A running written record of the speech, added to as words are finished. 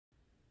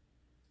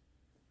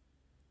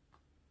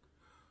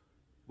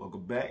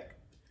Welcome back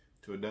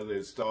to another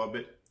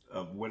installment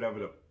of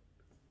whatever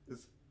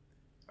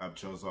I'm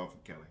Charles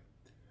Hoffa Kelly.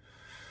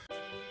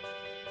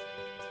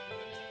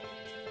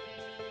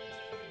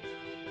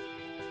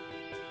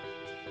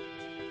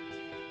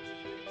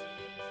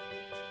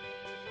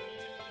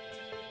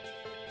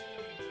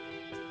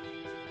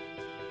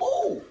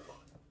 Oh,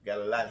 got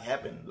a lot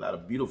happen. A lot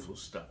of beautiful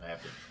stuff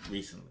happened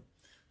recently.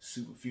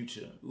 Super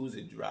Future,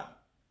 Uzi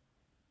drop.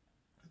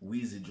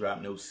 Weezy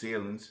drop, no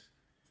ceilings.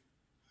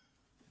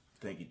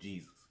 Thank you,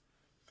 Jesus.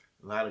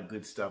 A lot of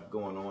good stuff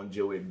going on.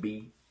 Joey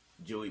B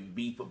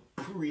for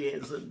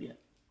president.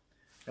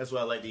 That's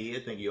what I like to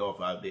hear. Thank you all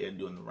for out there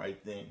doing the right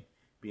thing,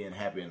 being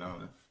happy and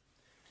honest.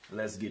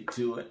 Let's get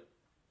to it.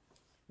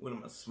 What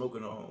am I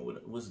smoking on?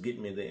 What's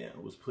getting me there?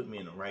 What's putting me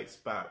in the right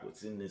spot?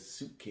 What's in this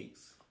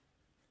suitcase?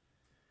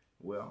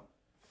 Well,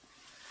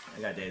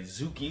 I got that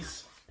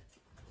Zookies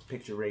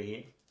picture right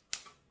here.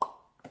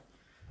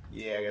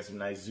 Yeah, I got some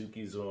nice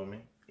Zookies on me.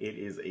 It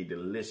is a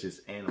delicious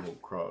animal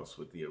cross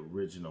with the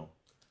original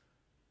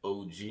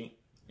OG.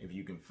 If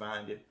you can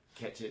find it,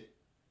 catch it,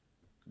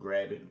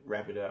 grab it,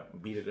 wrap it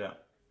up, beat it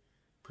up,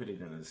 put it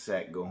in a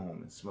sack, go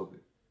home and smoke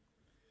it.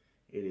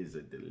 It is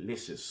a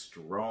delicious,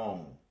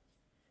 strong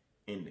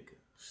indica,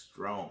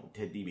 strong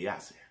Ted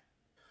DiBiase.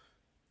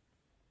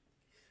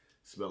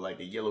 Smell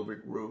like a yellow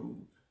brick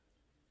road.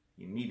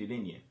 You need it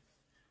in you.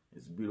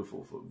 It's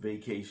beautiful for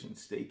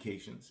vacations,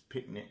 staycations,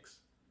 picnics,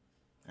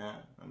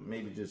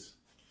 maybe just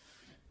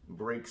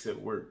breaks at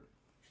work.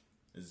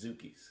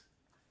 Zookies.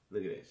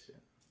 Look at that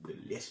shit.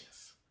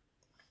 Delicious.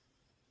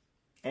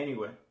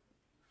 Anyway,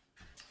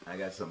 I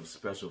got something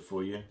special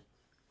for you.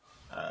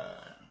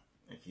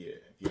 If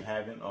you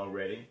haven't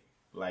already,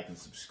 like and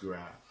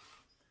subscribe.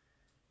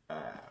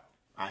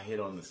 I hit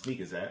on the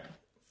sneakers app.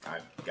 I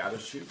got a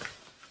shoe.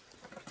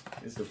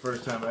 It's the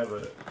first time I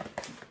ever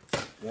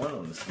won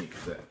on the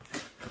sneakers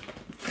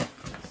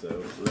app.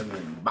 So let me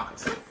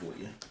unbox it for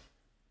you.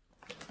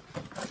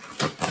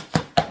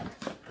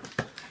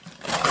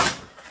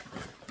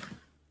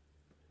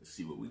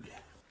 See what we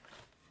got.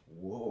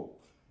 Whoa,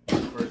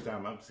 first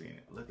time I'm seeing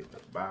it. Look at the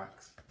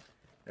box.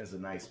 That's a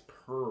nice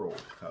pearl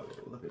color.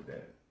 Look at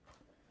that.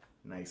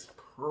 Nice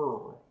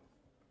pearl.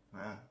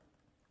 Huh?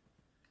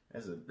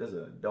 That's an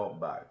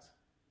adult box.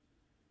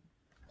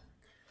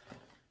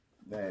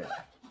 Man.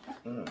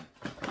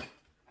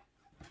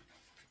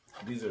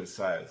 These are the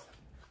size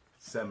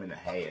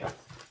 7.5.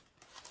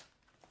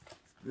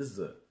 This is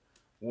a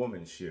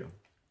woman's shoe.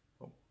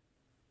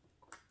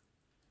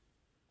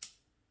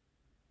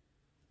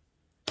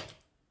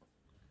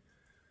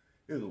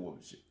 Here's a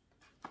woman's shoe.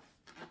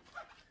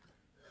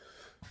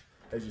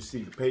 As you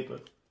see the paper,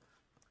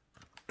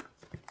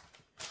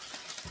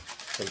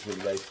 takes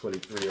with nice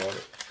 23 on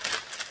it.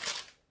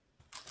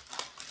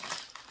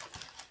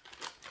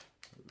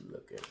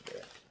 Look at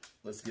that.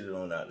 Let's get it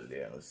on out of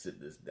there. Let's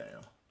sit this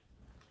down.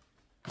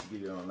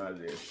 Get it on out of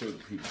there. Show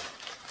the people.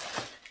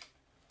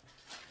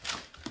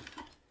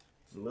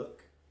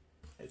 Look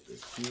at the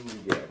shoe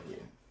we got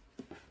here.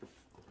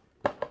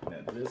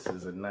 Now this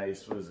is a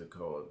nice, what is it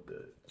called?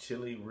 The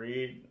Chili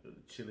Red, the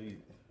Chili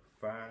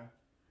Fire.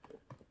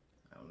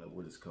 I don't know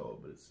what it's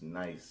called, but it's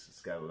nice. It's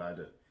got a lot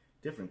of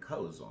different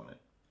colors on it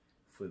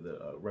for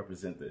the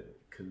represent the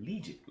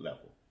collegiate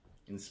level,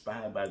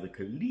 inspired by the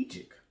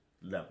collegiate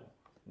level.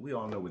 We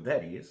all know what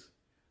that is.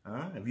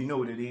 If you know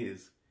what it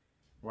is,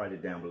 write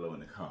it down below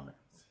in the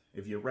comments.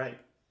 If you're right,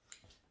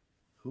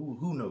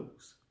 who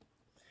knows?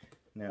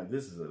 Now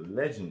this is a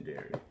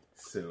legendary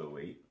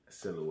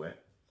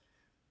silhouette.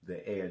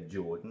 The Air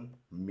Jordan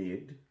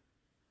Mid.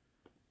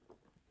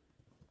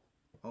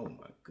 Oh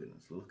my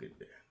goodness, look at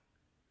that.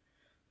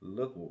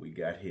 Look what we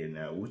got here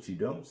now, what you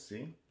don't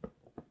see.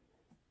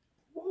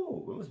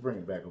 Whoa, let's bring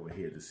it back over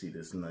here to see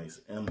this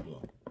nice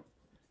emblem.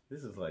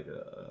 This is like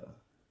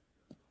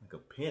a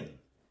pin.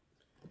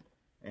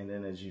 And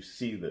then as you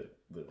see the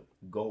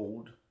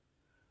gold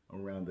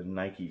around the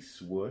Nike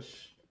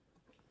swoosh,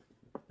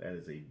 that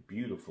is a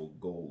beautiful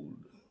gold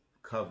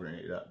covering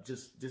it up,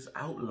 just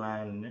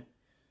outlining it.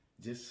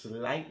 Just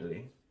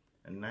slightly,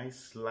 a nice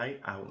slight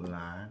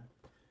outline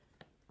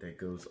that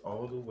goes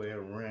all the way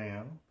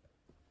around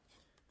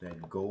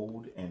that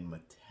gold and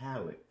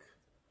metallic.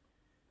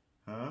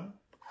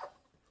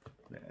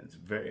 That's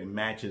it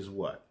matches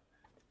what?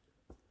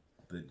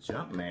 The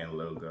Jumpman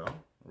logo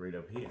right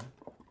up here.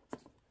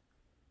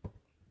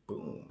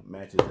 Boom,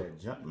 matches that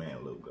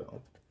Jumpman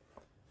logo.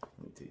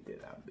 Let me take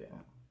that out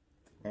there.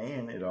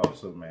 And it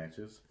also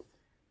matches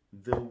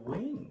the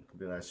wing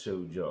that I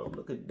showed y'all.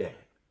 Look at that.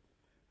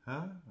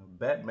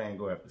 Batman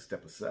gonna have to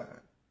step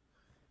aside.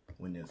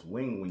 When this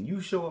wing, when you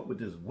show up with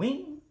this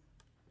wing,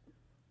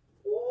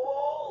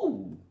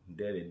 whoa,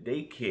 that a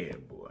daycare,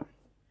 boy.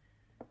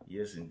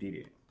 Yes,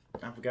 indeed.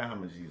 I forgot how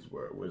much these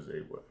were. What is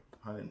they were?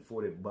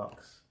 140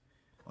 bucks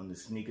on the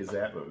sneakers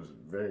app. I was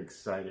very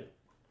excited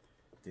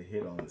to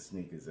hit on the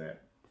sneakers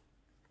app.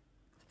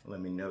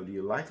 Let me know, do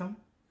you like them?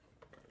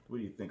 What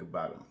do you think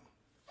about them?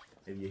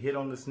 If you hit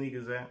on the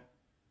sneakers app,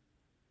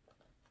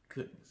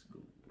 goodness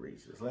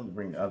gracious. Let me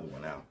bring the other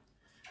one out.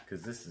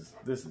 because this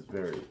is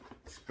very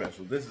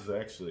special. This is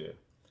actually a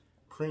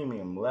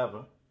premium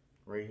leather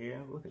right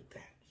here. Look at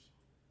that.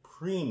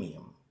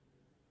 Premium.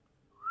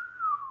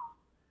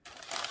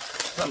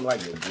 Something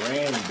like your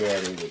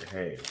granddaddy would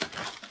have.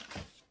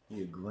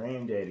 Your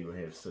granddaddy would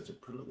have such a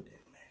pretty, look at that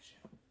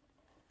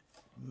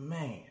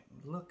man,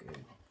 look at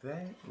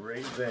that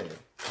right there.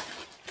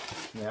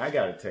 Now I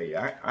gotta tell you,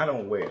 I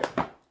don't wear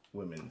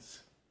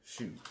women's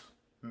shoes.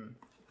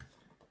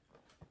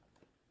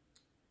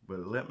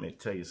 But let me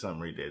tell you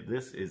something right there.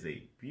 This is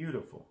a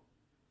beautiful,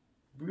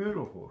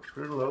 beautiful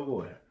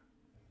logo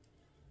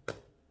there.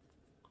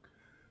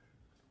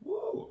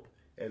 Whoa.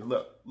 And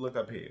look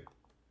up here.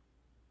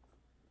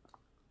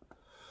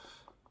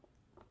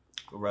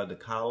 Around the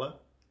collar,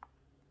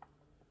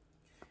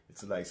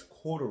 it's a nice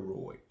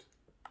corduroy.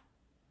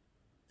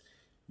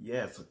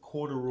 Yeah, it's a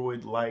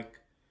corduroy-like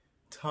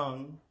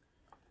tongue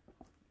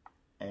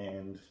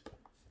and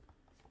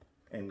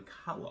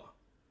collar.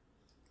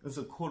 It's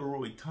a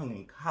corduroy tongue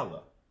and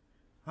collar.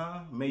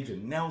 Huh? Major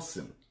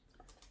Nelson.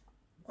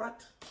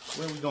 What?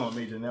 Where we going,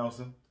 Major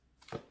Nelson?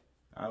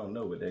 I don't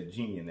know, but that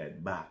genie in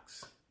that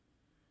box.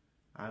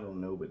 I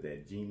don't know, but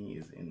that genie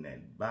is in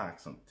that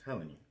box, I'm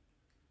telling you.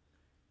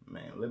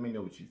 Man, let me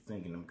know what you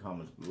think in them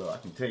comments below. I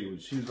can tell you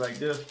with shoes like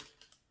this.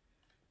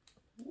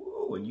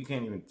 Whoa, and you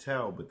can't even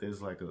tell, but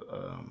there's like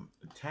a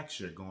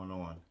texture going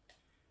on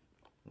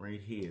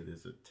right here.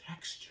 There's a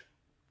texture.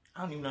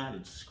 I don't even know how to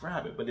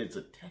describe it, but it's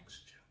a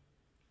texture.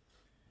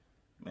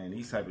 Man,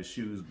 these type of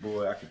shoes,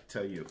 boy, I could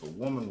tell you if a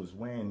woman was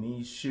wearing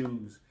these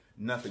shoes,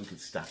 nothing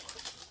could stop her.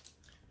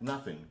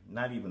 Nothing,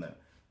 not even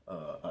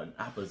an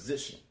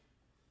opposition.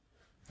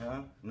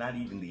 Huh? Not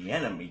even the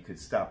enemy could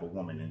stop a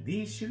woman in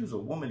these shoes. A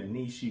woman in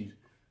these shoes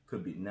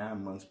could be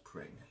 9 months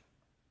pregnant,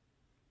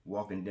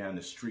 walking down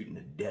the street in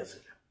the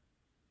desert.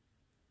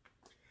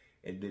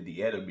 And then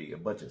the enemy, a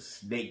bunch of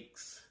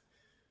snakes,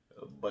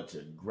 a bunch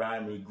of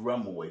grimy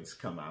grumboids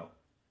come out,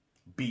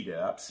 beat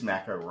her up,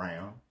 smack her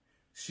around,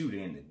 shoot her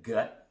in the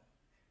gut,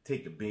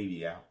 take the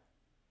baby out,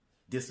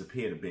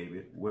 disappear the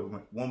baby.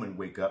 Woman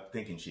wake up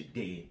thinking she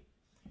dead,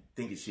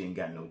 thinking she ain't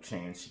got no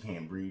chance, she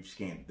can't breathe,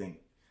 she can't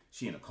think,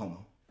 she in a coma.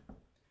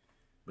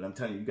 But I'm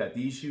telling you, you got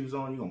these shoes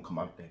on, you're gonna come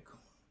out that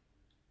coma.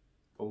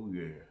 Oh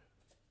yeah,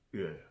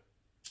 yeah.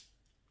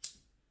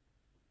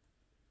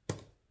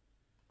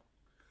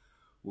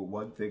 With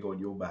one thing on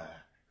your mind,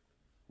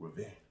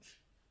 revenge.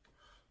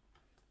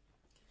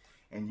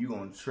 And you're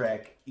gonna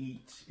track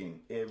each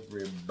and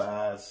every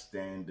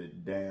bystander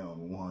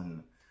down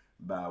one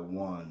by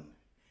one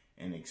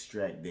and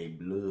extract their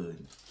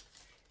blood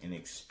and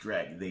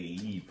extract their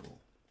evil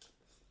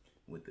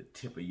with the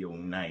tip of your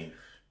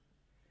knife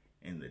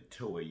and the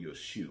toe of your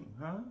shoe,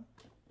 huh?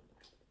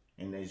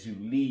 And as you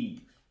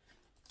leave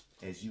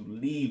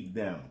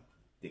them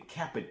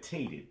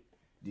decapitated,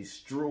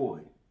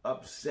 destroyed,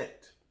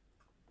 upset,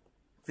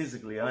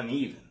 physically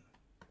uneven,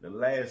 the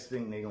last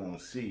thing they're gonna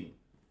see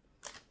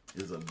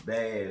is a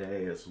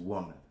badass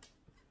woman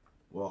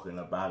walking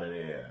up out of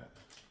there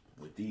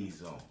with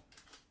these on.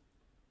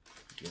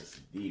 Yes,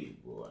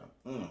 indeed, boy.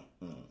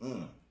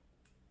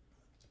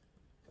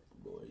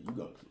 Boy, you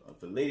gonna,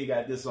 if a lady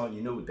got this on,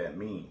 you know what that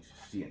means.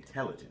 She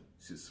intelligent,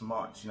 she's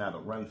smart, she know how to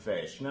run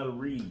fast, she know how to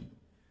read.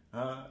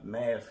 Huh?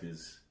 Math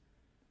is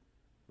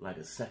like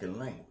a second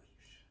language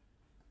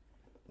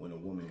when a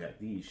woman got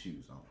these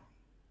shoes on.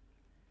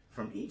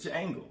 From each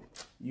angle,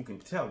 you can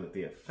tell that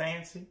they're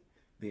fancy,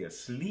 they're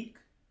sleek,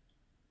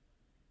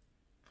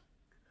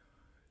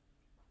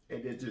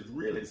 and they're just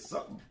really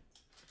something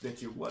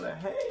that you want to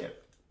have.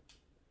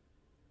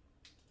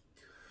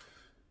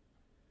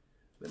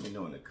 Let me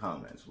know in the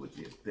comments what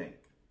you think.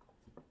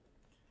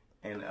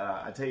 And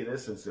I tell you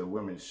this, since they're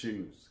women's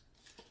shoes,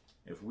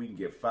 if we can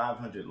get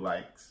 500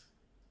 likes,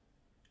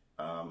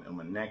 in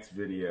my next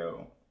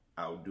video,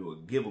 I'll do a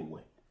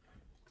giveaway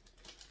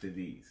to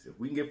these. If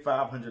we can get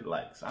 500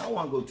 likes, I don't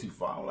want to go too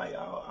far. I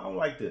don't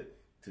like to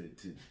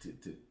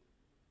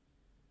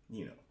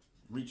you know,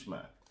 reach my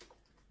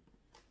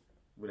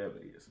whatever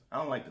it is. I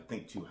don't like to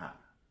think too high,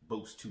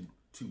 boast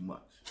too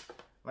much.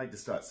 I like to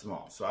start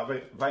small. So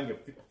if I can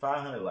get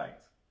 500 likes,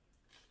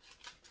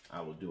 I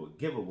will do a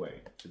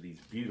giveaway to these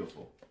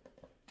beautiful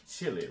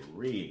Chile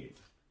red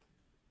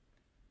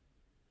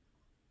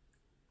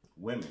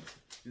women.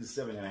 This is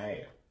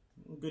 7.5.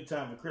 Good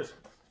time for Christmas.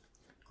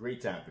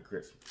 Great time for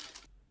Christmas.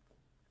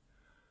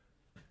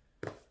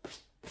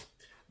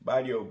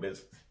 Mind your own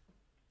business.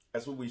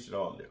 That's what we should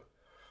all do.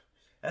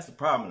 That's the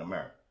problem in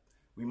America.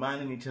 We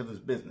minding each other's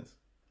business.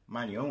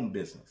 Mind your own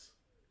business.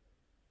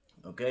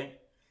 Okay?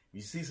 If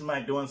you see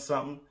somebody doing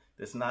something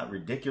that's not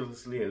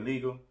ridiculously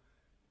illegal,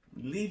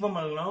 leave them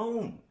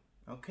alone.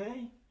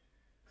 Okay?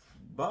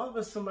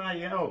 Bother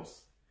somebody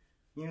else.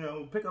 You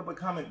know, pick up a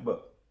comic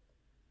book.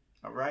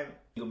 All right?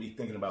 You'll be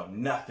thinking about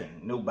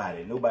nothing,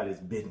 nobody's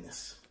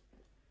business.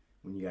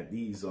 When you got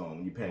these on,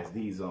 when you pass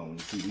these on, when you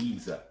see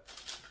these up,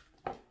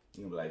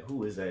 you'll be like,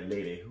 who is that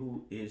lady?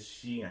 Who is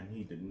she? I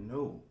need to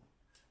know.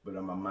 But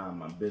I'm gonna mind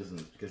my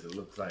business because it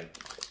looks like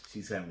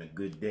she's having a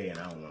good day and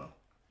I don't want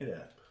to hit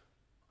up.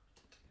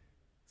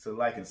 So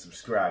like and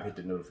subscribe, hit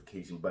the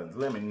notification buttons.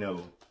 Let me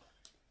know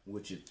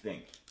what you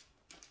think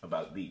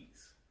about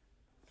these.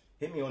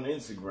 Hit me on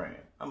Instagram.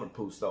 I'm going to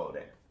post all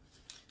that.